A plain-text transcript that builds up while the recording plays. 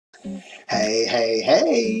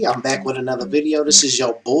Hey, I'm back with another video. This is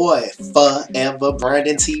your boy, Forever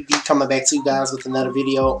Brandon TV, coming back to you guys with another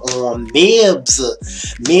video on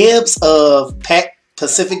Mibbs. Mibbs of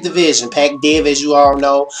Pacific Division. Pac Div, as you all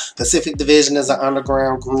know. Pacific Division is an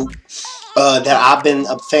underground group that I've been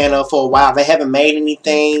a fan of for a while. They haven't made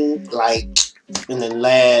anything like in the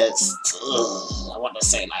last, I want to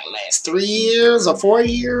say like last 3 years or 4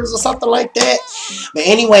 years or something like that. But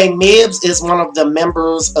anyway, Mibbs is one of the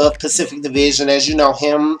members of Pacific Division. As you know,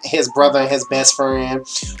 him, his brother, and his best friend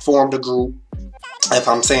formed a group. If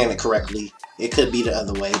I'm saying it correctly. It could be the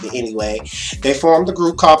other way, but anyway, they formed a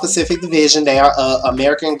group called Pacific Division. They are an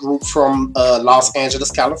American group from Los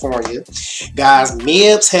Angeles, California. Guys,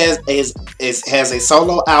 Mibbs has a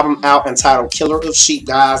solo album out entitled "Killer of Sheep."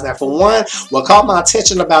 Guys, now for one, what caught my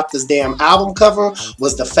attention about this damn album cover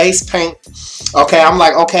was the face paint. Okay, I'm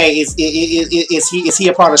like, okay, is he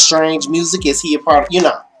a part of Strange Music? Is he a part of, you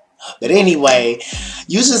know? But anyway,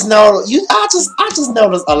 you just know, I just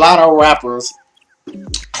noticed a lot of rappers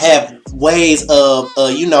have ways of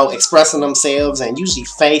you know, expressing themselves, and usually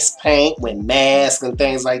face paint with masks and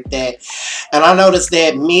things like that. And I noticed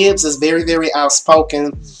that Mibbs is very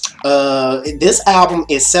outspoken. This album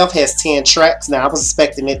itself has 10 tracks. Now I was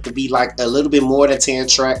expecting it to be like a little bit more than 10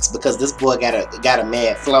 tracks because this boy got a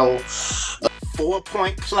mad flow.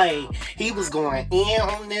 4-point play. He was going in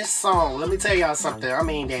on this song. Let me tell y'all something. I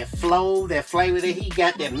mean, that flow, that flavor that he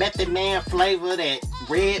got, that Method Man flavor, that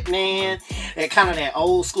Red Man, that kind of that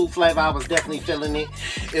old school flavor, I was definitely feeling it.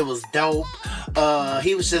 It was dope.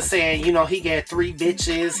 He was just saying, you know, he got 3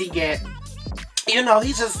 bitches. He got, you know,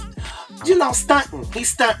 he just, you know, stunting. He's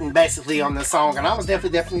stunting basically on the song, and I was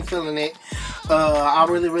definitely feeling it. I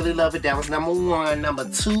really love it. That was number 1. Number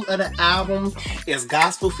 2 of the album is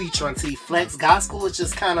Gospel featuring T-Flex. Gospel is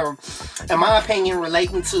just kind of, in my opinion,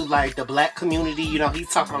 relating to like the black community. You know, he's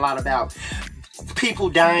talking a lot about people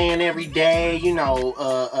dying every day, you know,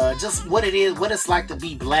 just what it is, what it's like to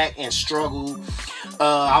be black and struggle.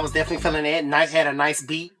 I was definitely feeling it. Night had a nice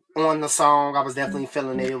beat on the song. I was definitely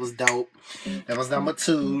feeling it. It was dope. That was number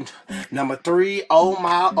 2. Number 3, oh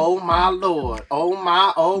my lord, oh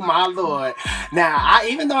my lord. Now,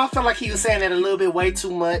 even though I felt like he was saying that a little bit way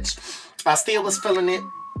too much, I still was feeling it.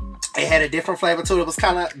 It had a different flavor to it. It was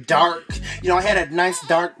kind of dark. You know, it had a nice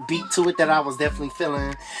dark beat to it that I was definitely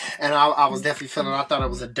feeling. And I was definitely feeling, I thought it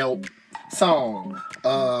was a dope song.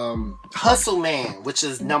 Hustle Man, which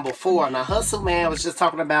is number 4. Now, Hustle Man was just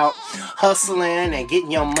talking about hustling and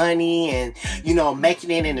getting your money and, you know, making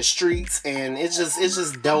it in the streets. And it's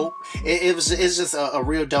just dope. It's just a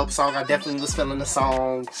real dope song. I definitely was feeling the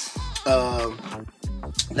song.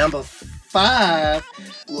 Number 5,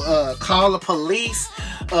 Call the Police.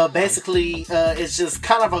 Basically, it's just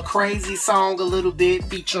kind of a crazy song a little bit,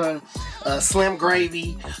 featuring Slim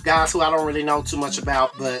Gravy, guys who I don't really know too much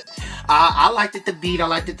about, but I liked it, the beat, I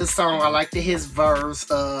liked it, the song, I liked it, his verse.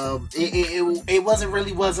 It wasn't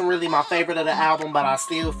really my favorite of the album, but I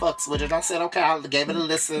still fucks with it. I said, okay, I gave it a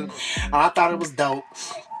listen, and I thought it was dope.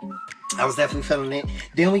 I was definitely feeling it.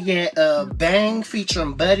 Then we get Bang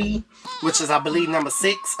featuring Buddy, which is, I believe, number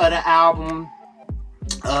 6 of the album.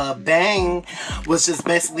 Bang was just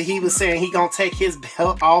basically, he was saying he gonna take his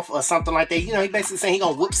belt off or something like that. You know, he basically saying he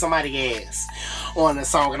gonna whoop somebody's ass on the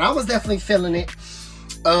song, and I was definitely feeling it.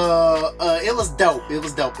 It was dope. It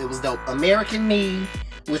was dope. American Me,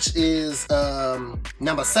 which is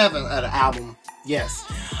number 7 of the album. Yes,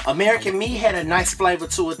 American Me had a nice flavor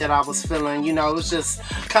to it that I was feeling. You know, it was just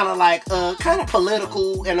kind of like kind of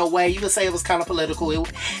political in a way. You would say it was kind of political.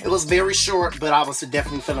 It was very short, but I was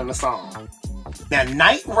definitely feeling the song. Now,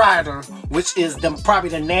 Night Rider, which is probably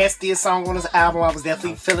the nastiest song on this album, I was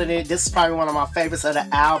definitely feeling it. This is probably one of my favorites of the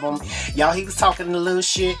album. Y'all, he was talking a little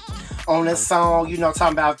shit on this song, you know,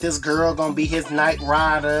 talking about this girl gonna be his Night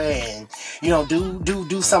Rider, and, you know,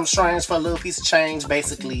 do something strange for a little piece of change,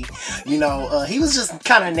 basically. You know, he was just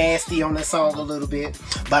kind of nasty on this song a little bit,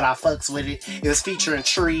 but I fucks with it. It was featuring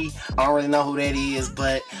Tree. I don't really know who that is,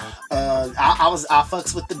 but I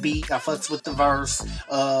fucks with the beat, I fucks with the verse.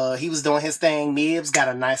 He was doing his thing. Mibbs got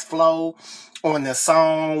a nice flow on this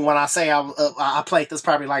song. When I say I played this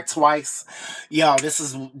probably like twice, yo, this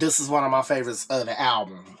is one of my favorites of the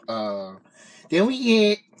album. Then we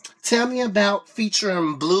get Tell Me About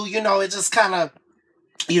featuring Blue. You know, it just kind of,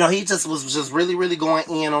 you know, he just was just really going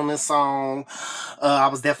in on this song. I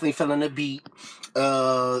was definitely feeling the beat.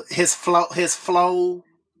 His flow.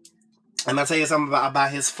 I'm gonna tell you something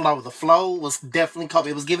about his flow. The flow was definitely cool.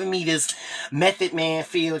 It was giving me this Method Man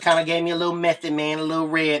feel. It kind of gave me a little Method Man, a little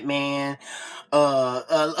Red Man,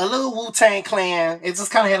 a little Wu-Tang Clan. It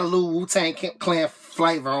just kind of had a little Wu-Tang Clan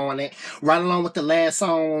flavor on it, right along with the last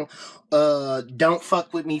song, Don't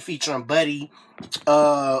Fuck With Me featuring Buddy.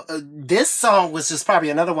 This song was just probably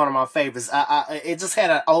another one of my favorites. It just had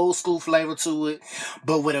an old school flavor to it,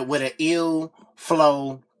 but with an ill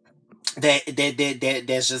flow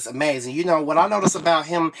that's just amazing. You know what I notice about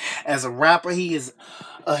him as a rapper, he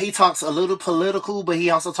talks a little political, but he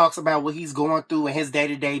also talks about what he's going through in his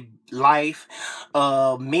day-to-day life.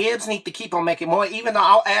 Mibbs need to keep on making more, even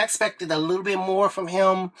though I expected a little bit more from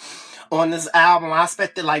him on this album. I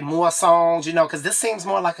expected like more songs, you know, because this seems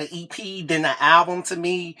more like an EP than an album to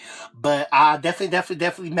me. But I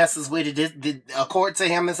definitely messes with it. According to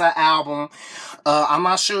him, it's an album. I'm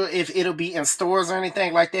not sure if it'll be in stores or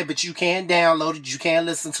anything like that, but you can download it. You can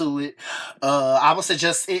listen to it. I would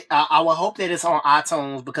suggest it. I would hope that it's on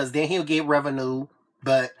iTunes, because then he'll get revenue.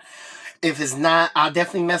 But if it's not, I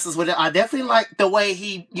definitely messes with it. I definitely like the way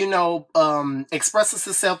he, you know, expresses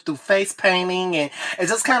himself through face painting, and it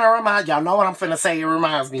just kind of reminds, y'all know what I'm finna say it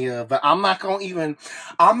reminds me of, but I'm not gonna even,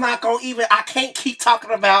 I can't keep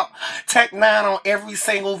talking about Tech Nine on every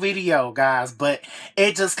single video, guys, but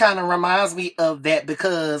it just kind of reminds me of that,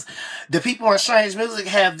 because the people in Strange Music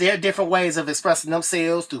have their different ways of expressing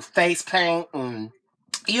themselves through face paint, and,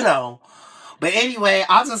 you know. But anyway,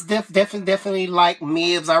 I just definitely like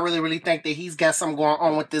Mibbs. I really think that he's got something going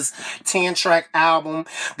on with this 10-track album.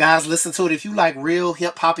 Guys, listen to it. If you like real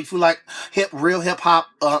hip-hop, if you like real hip-hop,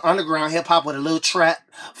 underground hip-hop with a little trap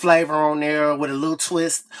flavor on there, with a little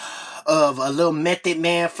twist of a little Method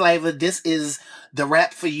Man flavor, this is the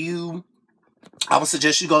rap for you. I would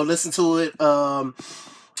suggest you go listen to it.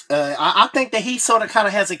 I think that he sort of kind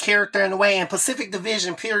of has a character in a way, and Pacific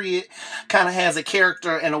Division period kind of has a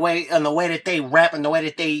character in a way, in the way that they rap, and the way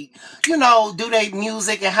that they, you know, do their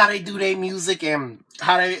music, and how they do their music, and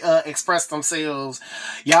how they express themselves.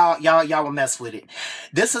 Y'all will mess with it.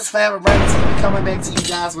 This is Forever Brandon TV coming back to you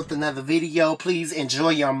guys with another video. Please enjoy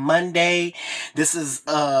your Monday. This is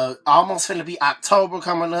almost gonna be October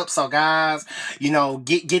coming up, so guys, you know,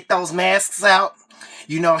 get those masks out.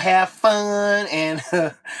 You know, have fun and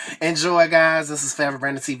enjoy, guys. This is Forever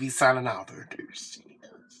Brandon TV signing out.